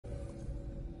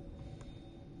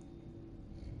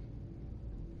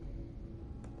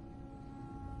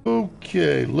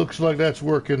Okay, looks like that's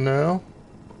working now.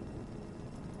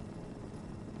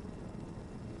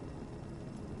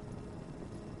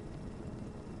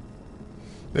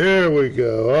 There we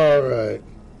go. All right.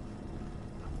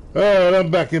 All right,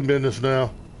 I'm back in business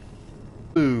now.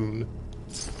 Soon.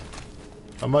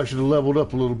 I might should have leveled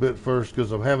up a little bit first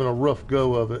because I'm having a rough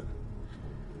go of it.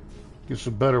 Get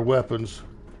some better weapons.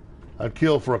 I'd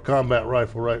kill for a combat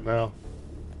rifle right now.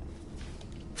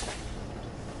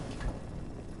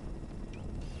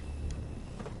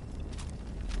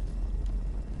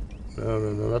 No,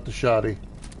 not the shotty.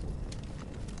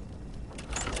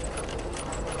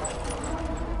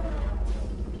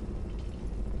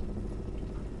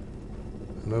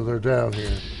 I know they're down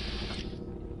here.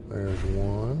 There's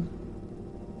one.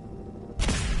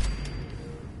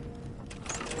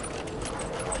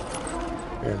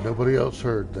 And nobody else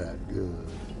heard that. Good.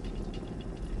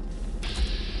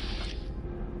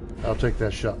 I'll take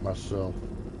that shot myself.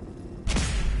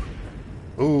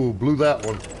 Ooh, blew that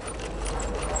one.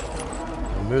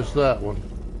 I missed that one.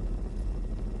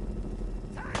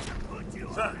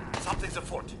 Sir, something's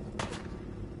afoot.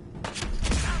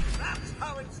 That's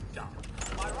how it's done.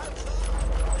 Am I right, sir?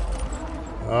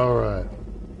 All right.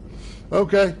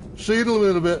 Okay. See you in a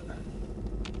little bit.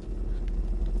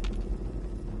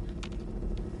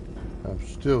 I'm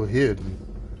still hidden,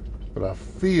 but I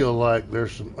feel like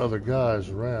there's some other guys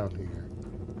around here.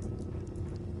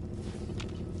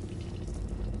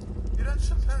 You don't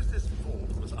suppose this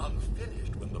vault was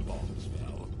unfinished when the bombs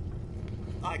fell?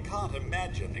 I can't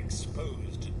imagine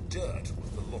exposed dirt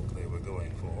was the look they were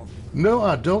going for. No,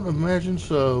 I don't imagine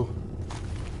so.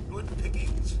 Good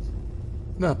pickings.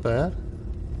 Not bad.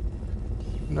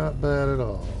 Not bad at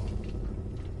all.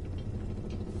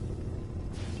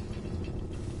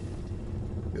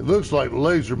 It looks like the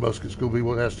laser musket's going to be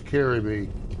what has to carry me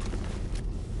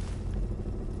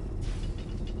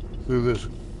through this.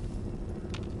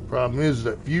 Problem is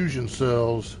that fusion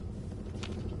cells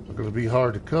are going to be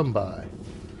hard to come by.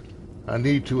 I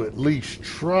need to at least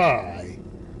try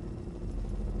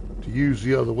to use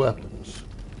the other weapons.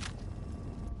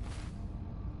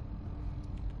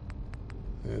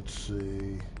 Let's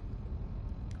see.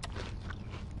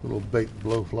 Little baked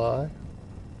blowfly.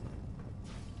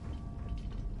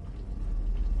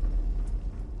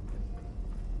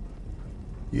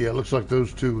 Yeah, it looks like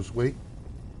those two was wait.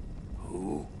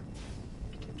 Who?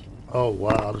 Oh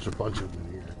wow, there's a bunch of them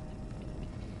in here.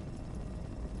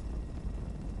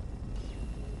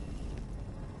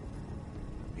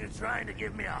 You trying to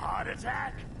give me a heart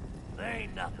attack? There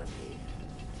ain't nothing here.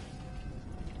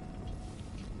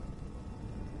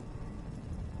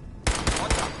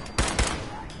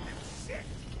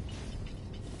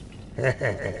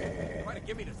 Trying to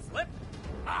give me the slip?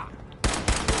 Ah.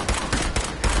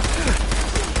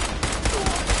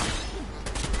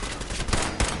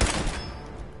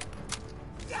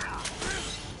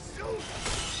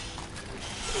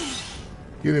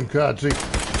 Get him, Kodsy.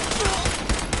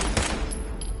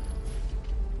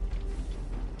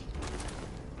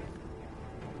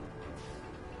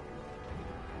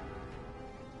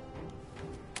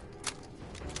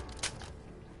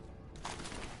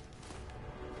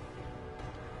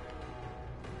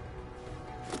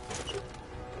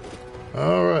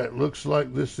 All right, looks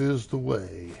like this is the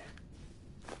way.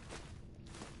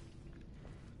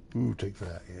 Ooh, take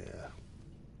that, yeah.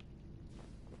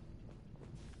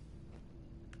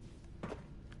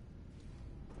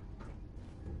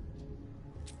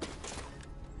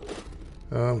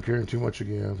 I'm carrying too much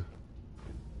again.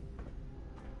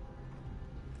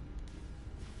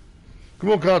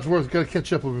 Come on, Codsworth, gotta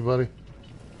catch up with me, buddy.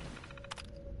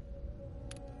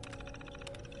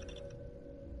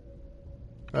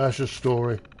 That's just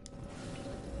story.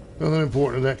 Nothing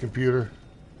important in that computer.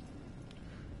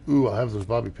 Ooh, I have those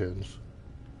bobby pins.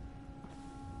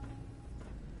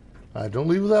 Don't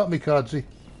leave without me, Codsy.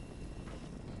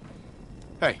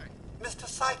 Hey. Mr.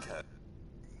 Psycho.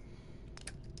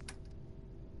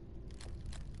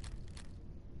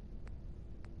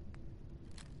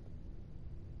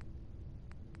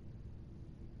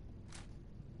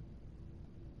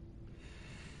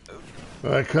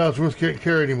 Alright, Codsworth can't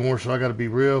carry anymore, so I gotta be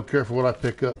real careful what I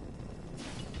pick up.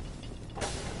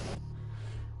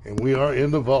 And we are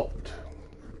in the vault.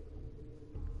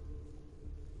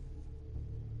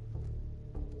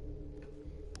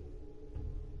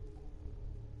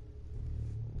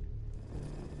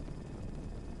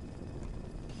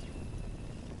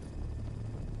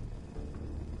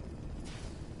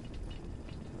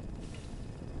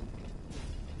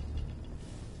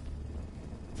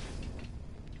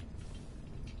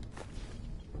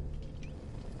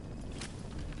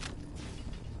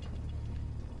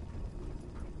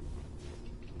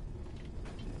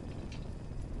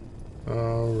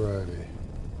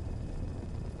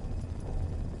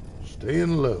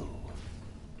 Staying low.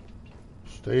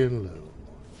 Staying low.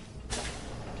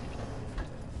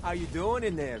 How you doing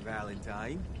in there,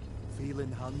 Valentine?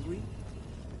 Feeling hungry?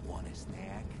 Want a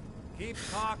snack? Keep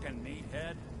talking,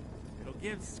 meathead. It'll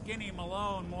give Skinny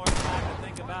Malone more time to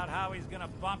think about how he's gonna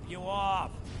bump you off.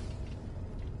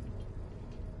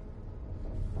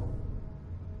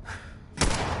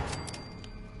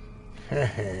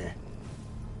 Heh.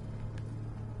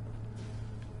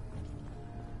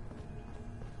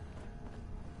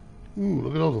 Ooh,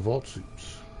 look at all the vault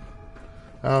suits.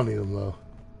 I don't need them though.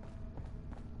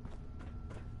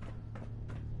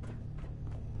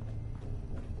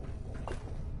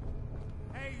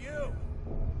 Hey, you! I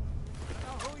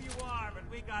know who you are, but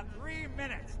we got 3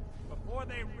 minutes before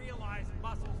they realize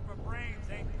muscles for brains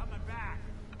ain't coming back.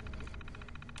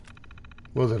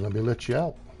 Well then, let me let you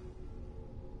out.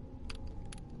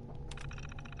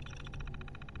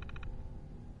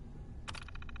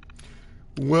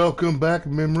 Welcome back,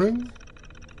 Mimring.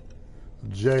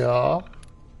 JR.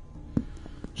 Did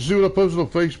you see what I posted on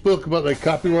Facebook about that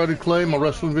copyrighted claim on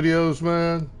wrestling videos,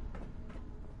 man?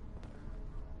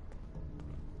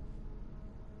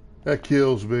 That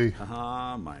kills me.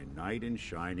 Ah, my knight in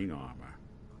shining armor.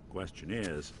 Question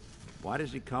is, why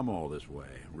does he come all this way?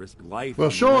 Risk life? Well,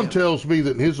 and Sean limb? tells me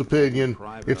that in his opinion,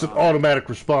 it's an automatic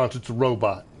response. It's a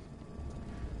robot.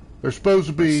 They're supposed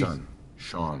to be Son,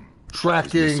 Sean,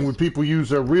 tracking when people use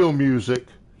their real music,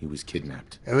 he was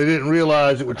kidnapped. and they didn't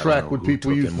realize it would But I don't track know when who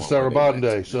people took use him the or where they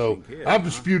Sarabande. went. So Missing kid, I've huh?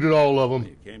 disputed all of them.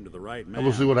 You came to the right man. And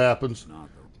we'll see what happens. Not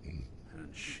the... And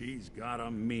she's got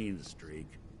a mean streak.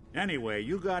 Anyway,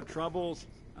 you got troubles,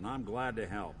 and I'm glad to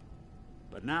help.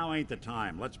 But now ain't the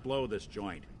time. Let's blow this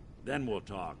joint. Then we'll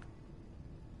talk.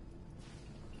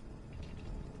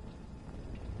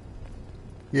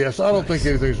 Yes, I don't think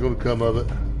anything's going to come of it.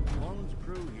 Malone's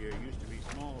crew here used to be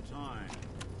small time.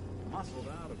 Muscled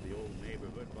out of the old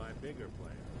neighborhood by bigger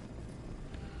players.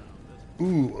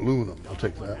 Ooh, aluminum. I'll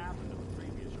take What that. happened to the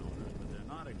previous owners, but they're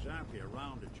not exactly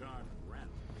around to charge rent.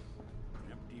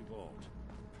 Empty vault.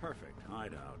 Perfect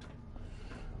hideout.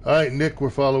 All right, Nick,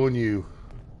 we're following you.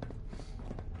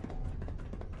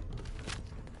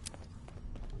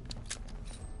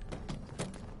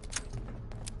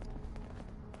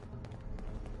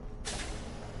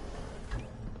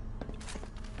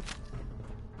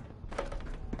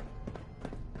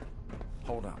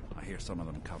 Hold up. I hear some of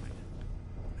them coming.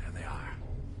 There they are.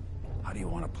 How do you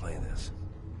want to play this?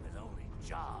 His only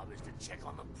job is to check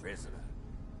on the prisoner.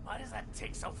 Why does that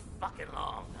take so fucking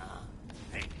long, huh?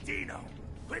 Hey, Dino,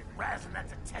 quit razzing that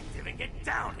detective and get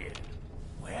down here.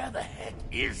 Where the heck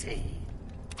is he?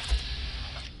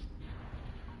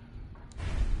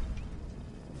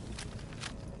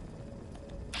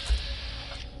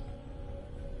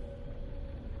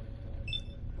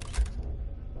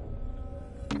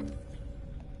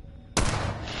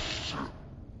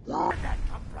 Where'd that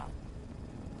come from?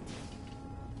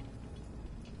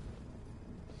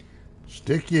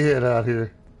 Stick your head out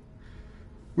here.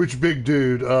 Which big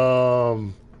dude? The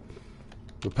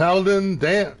Paladin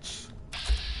Dance.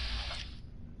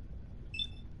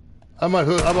 I might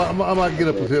get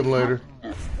up with him later.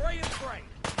 Spray and pray.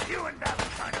 You and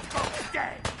Valentine are both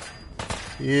dead.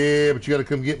 Yeah, but you got to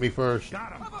come get me first.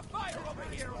 Got him. Have a fire over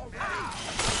here already.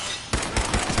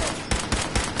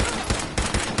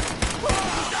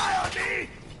 Die on me!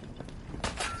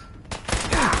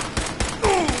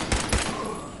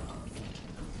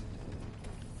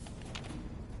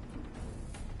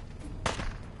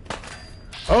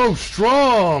 Oh,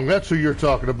 Strong. That's who you're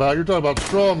talking about. You're talking about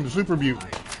Strong, the super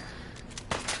mutant.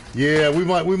 Yeah, we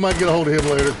might get a hold of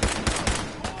him later.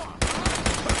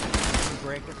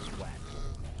 Break a sweat.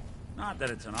 Not that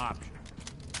it's an option.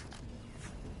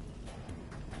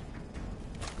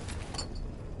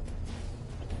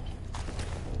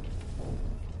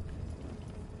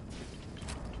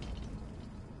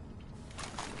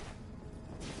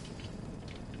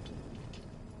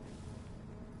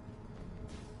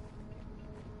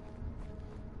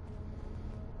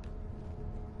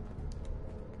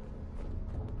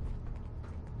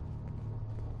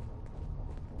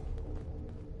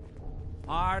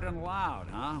 Hard and loud,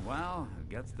 huh? Well, it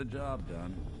gets the job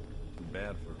done. Too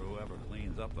bad for whoever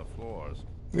cleans up the floors.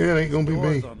 Yeah, it ain't gonna be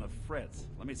Door's me. on the fritz.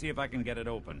 Let me see if I can get it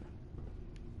open.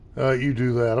 All right, you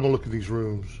do that. I'm gonna look at these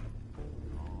rooms.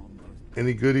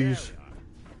 Any goodies?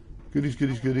 Goodies,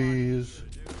 goodies, goodies.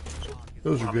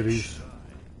 Those are goodies.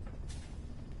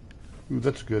 Ooh,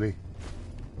 that's a goodie.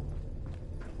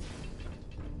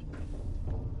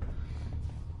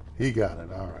 He got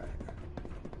it. All right.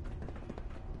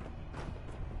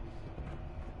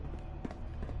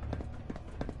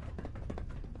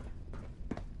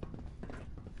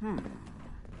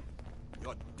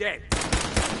 You're dead.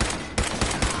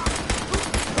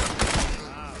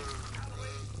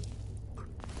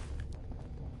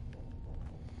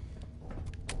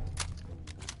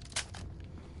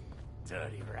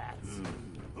 Dirty rats.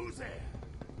 Who's there?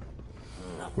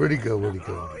 Where'd he go? Where'd he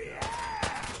go?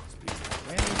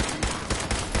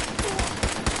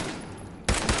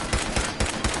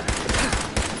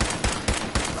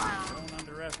 Don't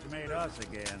underestimate us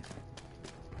again.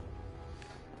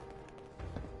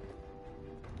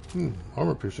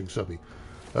 Armor piercing subby.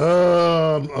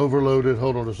 I'm overloaded.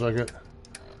 Hold on a second.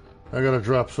 I gotta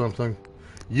drop something.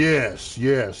 Yes,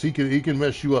 yes. He can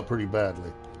mess you up pretty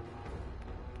badly.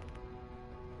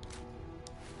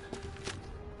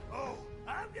 Oh,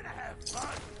 I'm gonna have fun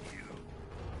with you.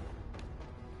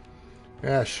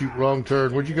 Ah, shoot, wrong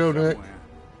turn. Where'd you go, Nick?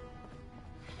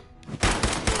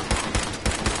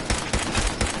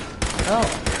 Ow.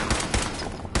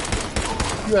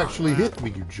 You actually hit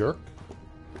me, you jerk.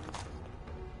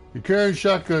 You're carrying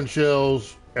shotgun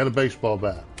shells and a baseball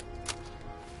bat.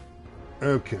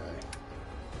 Okay.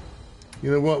 You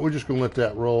know what? We're just going to let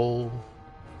that roll.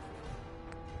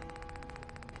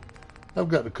 I've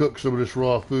got to cook some of this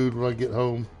raw food when I get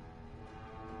home.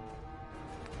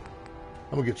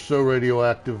 I'm going to get so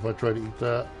radioactive if I try to eat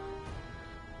that.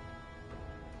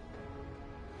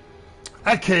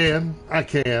 I can.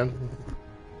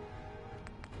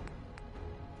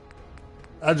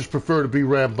 I just prefer to be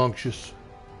rambunctious.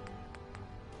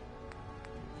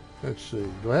 Let's see.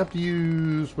 Do I have to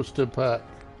use my stim pack?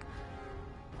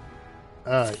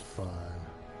 Alright, fine.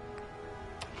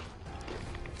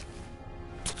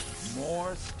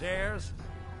 More stairs?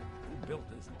 Who built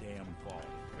this damn vault?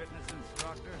 Fitness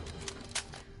instructor?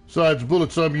 Besides,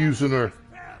 bullets I'm using are...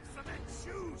 Have some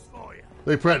shoes for you.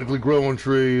 They practically grow on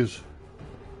trees.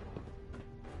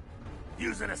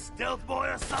 Using a stealth boy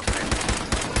or something?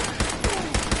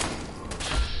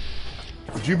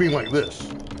 But you mean like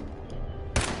this?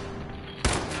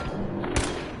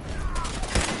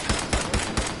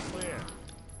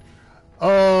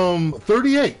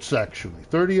 38s actually.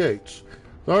 38s.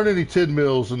 There aren't any 10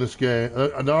 mils in this game.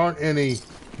 There aren't any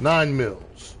 9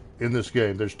 mils in this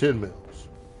game. There's 10 mils.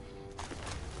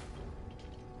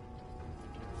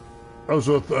 Oh,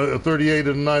 so a 38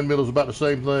 and a 9 mil is about the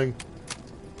same thing?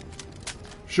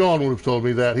 Sean would have told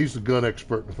me that. He's the gun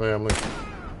expert in the family.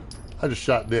 I just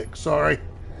shot Nick. Sorry.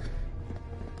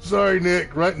 Sorry,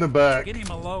 Nick. Right in the back. Get him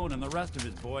alone, and the rest of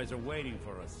his boys are waiting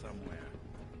for us somewhere.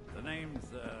 The name's,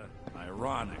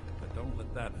 ironic, but don't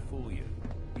let that fool you.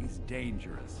 He's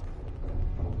dangerous.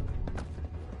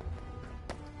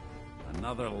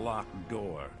 Another locked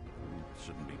door.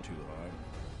 Shouldn't be too hard.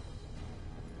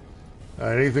 All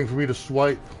right, anything for me to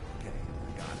swipe? Okay,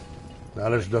 I got it. Nah,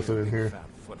 there's nothing in here. Fat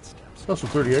footsteps. Got some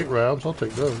 38 rounds. I'll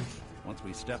take those. Once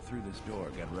we step through this door,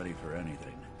 get ready for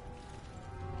anything.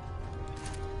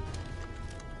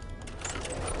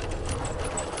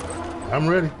 I'm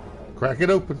ready. Crack it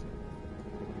open.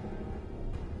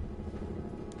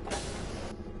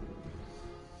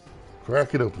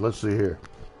 Crack it open. Let's see here.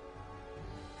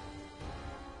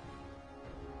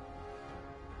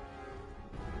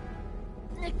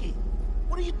 Nicky,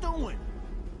 what are you doing?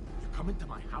 You come into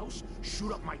my house,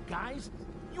 shoot up my guys?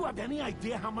 You have any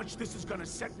idea how much this is gonna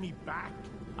set me back?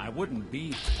 I wouldn't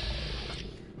be.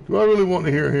 Do I really want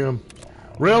to hear him?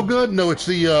 Railgun? No, it's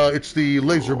the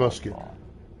laser musket.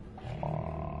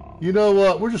 You know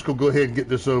what? We're just gonna go ahead and get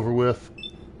this over with.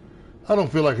 I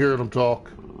don't feel like hearing him talk.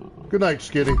 Good night,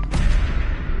 Skitty.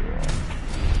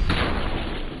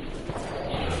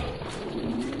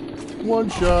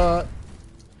 One shot.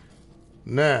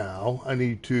 Now I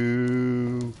need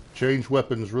to change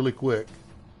weapons really quick.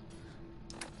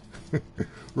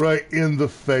 Right in the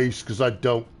face, because I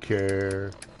don't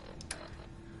care.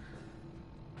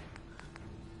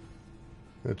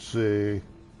 Let's see.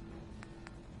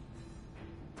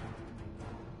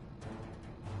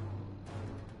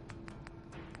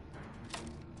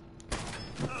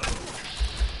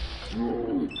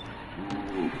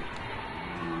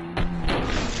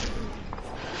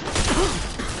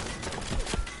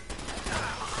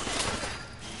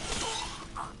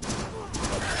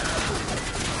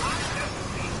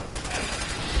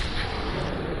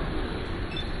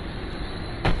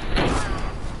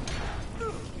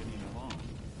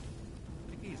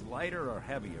 Lighter or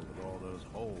heavier with all those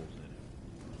holes in it?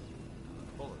 The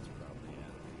bullets probably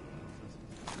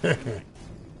added.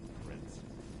 Prince.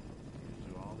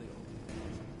 Do all the old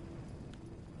things.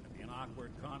 It'd be an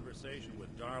awkward conversation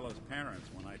with Darla's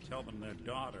parents when I tell them their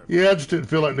daughter. Yeah, I just didn't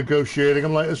feel like negotiating.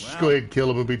 I'm like, let's just go ahead and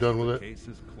kill him and be done with it. Case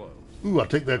is closed. Ooh, I'll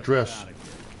take that dress.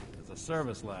 There's a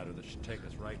service ladder that should take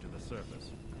us right to the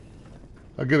surface.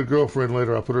 I'll get a girlfriend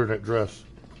later. I'll put her in that dress.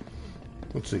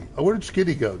 Let's see. Oh, where did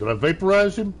Skinny go? Did I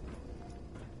vaporize him?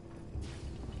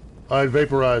 I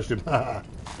vaporized him.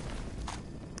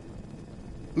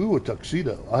 Ooh, a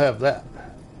tuxedo. I'll have that.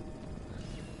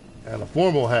 And a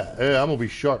formal hat. Yeah, I'm going to be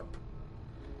sharp.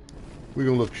 We're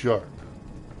going to look sharp.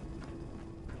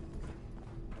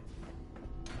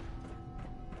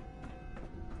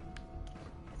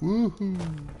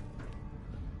 Woohoo.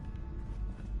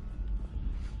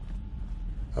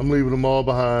 I'm leaving them all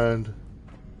behind.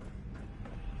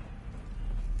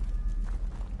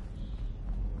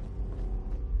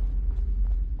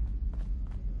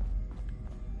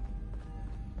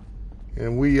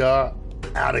 And we are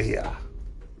out of here.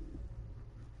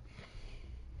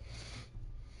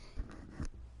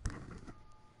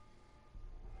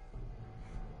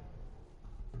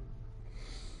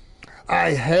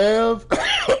 I have,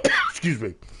 excuse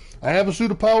me, I have a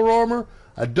suit of power armor.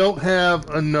 I don't have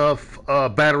enough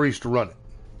batteries to run it.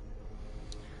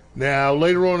 Now,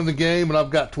 later on in the game, when I've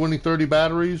got 20, 30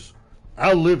 batteries,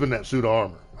 I'll live in that suit of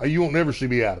armor. You won't never see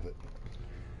me out of it.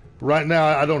 But right now,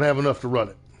 I don't have enough to run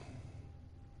it.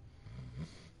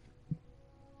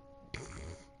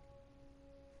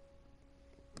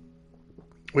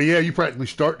 Well, yeah, you practically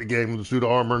start the game with a suit of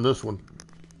armor in this one.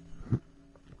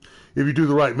 If you do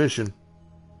the right mission.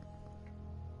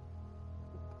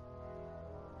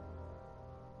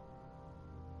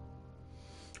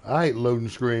 I hate loading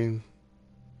screen.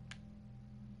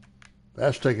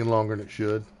 That's taking longer than it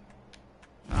should.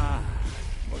 Ah,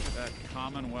 look at that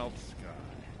Commonwealth sky.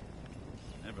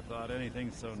 Never thought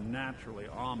anything so naturally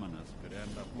ominous could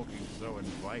end up looking so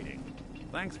inviting.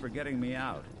 Thanks for getting me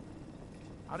out.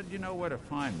 How did you know where to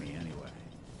find me, anyway?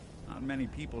 Not many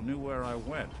people knew where I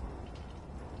went.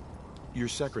 Your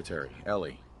secretary,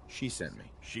 Ellie, she sent me.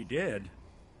 She did?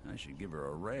 I should give her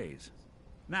a raise.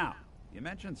 Now, you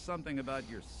mentioned something about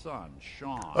your son,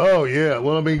 Sean. Oh, yeah.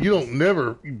 Well, I mean, you don't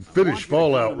never finish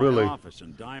Fallout, really. Office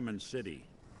in Diamond City.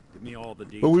 Give me all the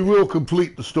details. But we will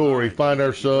complete the story, find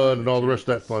our son, and all the rest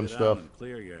of that fun stuff. And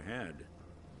clear your head.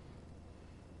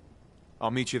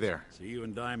 I'll meet you there. See you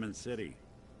in Diamond City.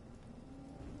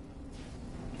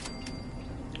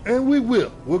 And we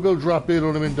will. We'll go drop in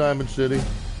on him in Diamond City.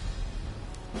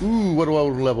 Ooh, what do I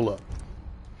want to level up?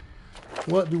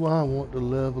 What do I want to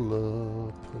level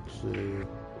up? Let's see.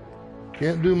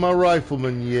 Can't do my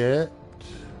rifleman yet.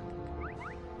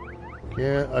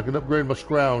 I can upgrade my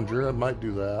scrounger. I might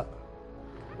do that.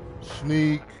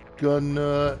 Sneak, gun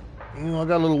nut. You know, I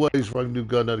got a little ways before I can do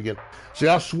gun nut again. See,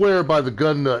 I swear by the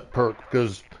gun nut perk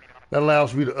because that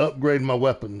allows me to upgrade my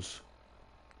weapons.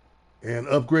 And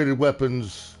upgraded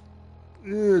weapons,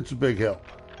 it's a big help.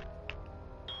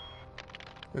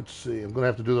 Let's see. I'm going to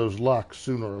have to do those locks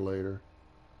sooner or later.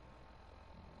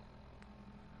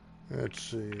 Let's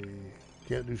see.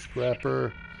 Can't do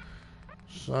scrapper.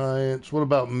 Science. What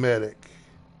about medic?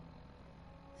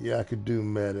 Yeah, I could do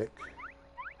medic.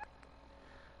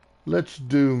 Let's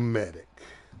do medic.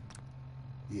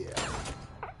 Yeah.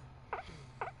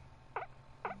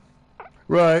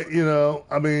 Right, you know,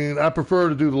 I mean, I prefer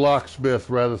to do the locksmith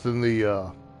rather than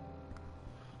the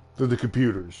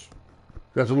computers.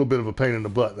 That's a little bit of a pain in the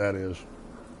butt, that is.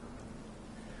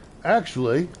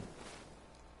 Actually,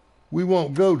 we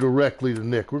won't go directly to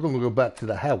Nick. We're going to go back to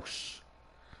the house.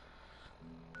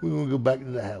 We're going to go back to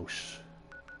the house.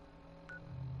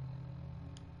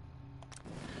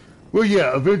 Well,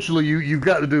 yeah, eventually you've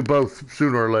got to do both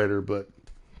sooner or later, but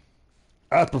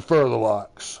I prefer the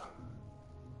locks.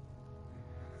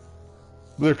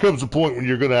 There comes a point when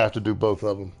you're going to have to do both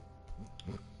of them.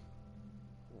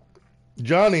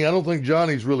 Johnny, I don't think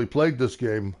Johnny's really played this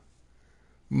game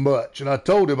much. And I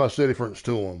told him I said difference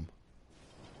to him.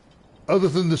 Other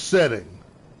than the setting.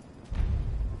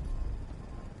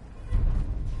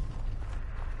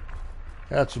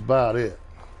 That's about it.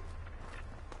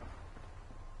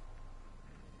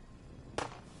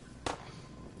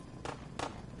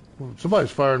 Well,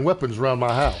 somebody's firing weapons around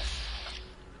my house.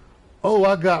 Oh,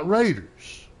 I got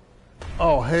raiders.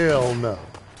 Oh, hell no.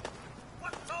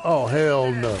 Oh,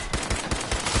 hell no.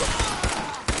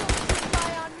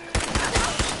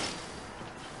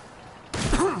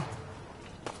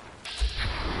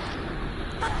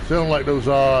 Sound like those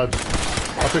odds.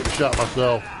 I'll take the shot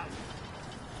myself.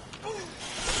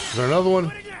 Is there another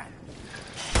one?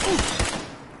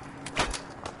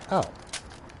 Ow.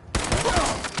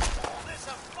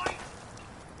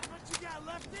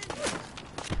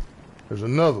 There's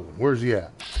another one. Where's he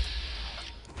at?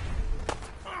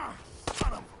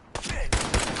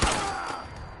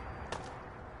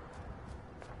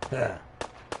 Yeah.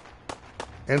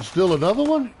 And still another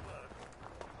one?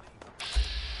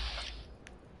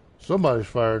 Somebody's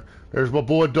fired. There's my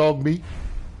boy Dog Meat.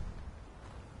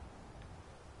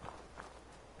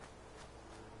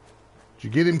 Did you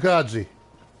get him, Kodzi?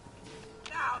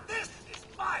 Now this is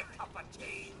my cup of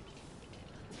tea.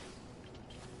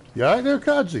 You all right there,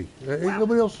 Kodzi? Ain't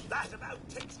nobody else. That about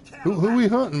takes care Who of we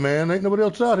that. hunting, man? Ain't nobody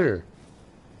else out here.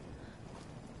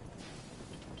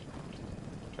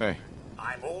 Hey,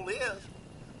 I'm all ears.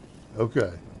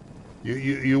 Okay.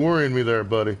 You worrying me there,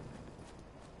 buddy.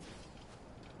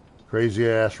 Crazy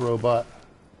ass robot.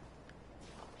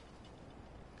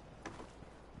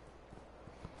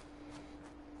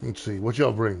 Let's see, what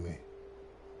y'all bring me?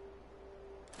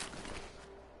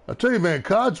 I tell you, man,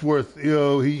 Codsworth, you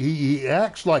know, he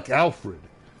acts like Alfred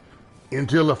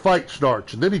until the fight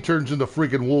starts, and then he turns into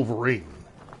freaking Wolverine.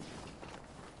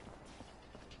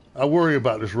 I worry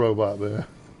about this robot, man.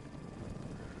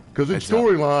 Because in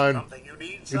storyline, Something you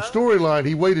need, sir?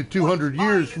 he waited 200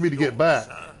 years for me to get back.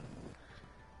 Sir?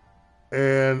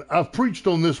 And I've preached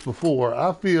on this before.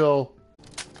 I feel,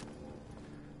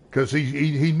 because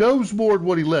he knows more than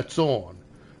what he lets on.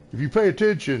 If you pay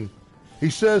attention, he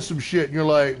says some shit, and you're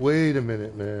like, wait a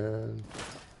minute, man.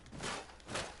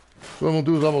 So what I'm going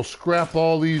to do is I'm going to scrap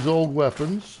all these old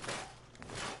weapons,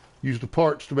 use the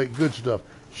parts to make good stuff.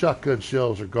 Shotgun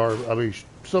shells are garbage. I mean,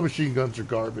 submachine guns are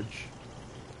garbage.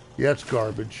 Yeah, it's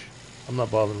garbage. I'm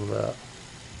not bothered with that.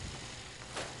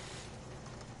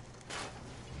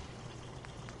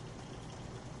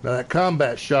 Now that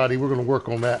combat shotty, we're going to work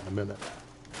on that in a minute.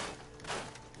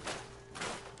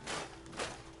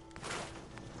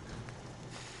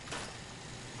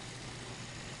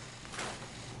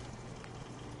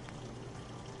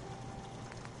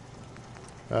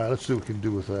 All right, let's see what we can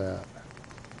do with that.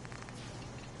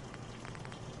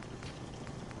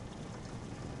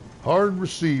 Hard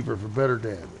receiver for better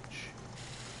damage.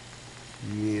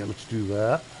 Yeah, let's do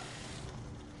that.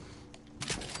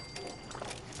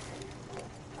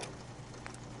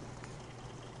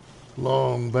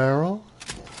 Long barrel.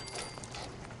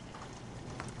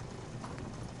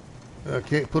 I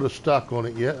can't put a stock on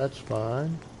it yet. That's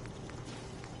fine.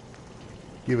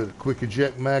 Give it a quick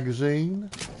eject magazine.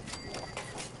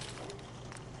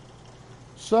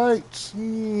 Sights.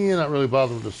 Yeah, not really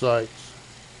bothered with the sights.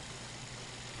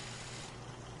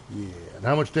 Yeah, and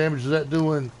how much damage is that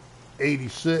doing?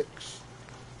 86.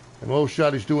 And my old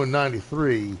shotty's doing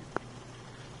 93.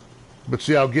 But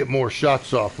see, I'll get more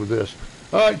shots off with this.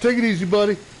 All right, take it easy,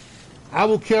 buddy. I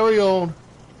will carry on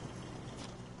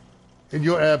in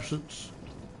your absence.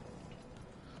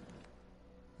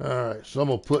 All right, so I'm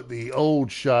going to put the old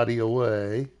shotty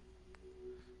away.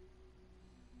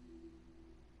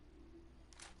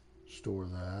 Store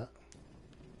that.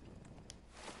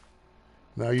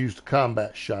 Now use the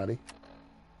combat shotty.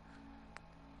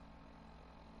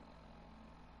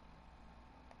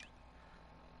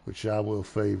 Which I will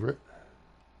favorite.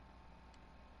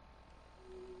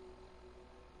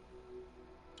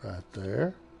 Right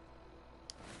there.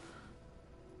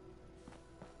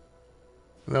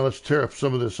 Now let's tear up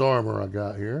some of this armor I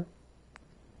got here.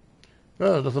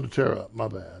 Oh, there's nothing to tear up. My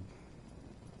bad.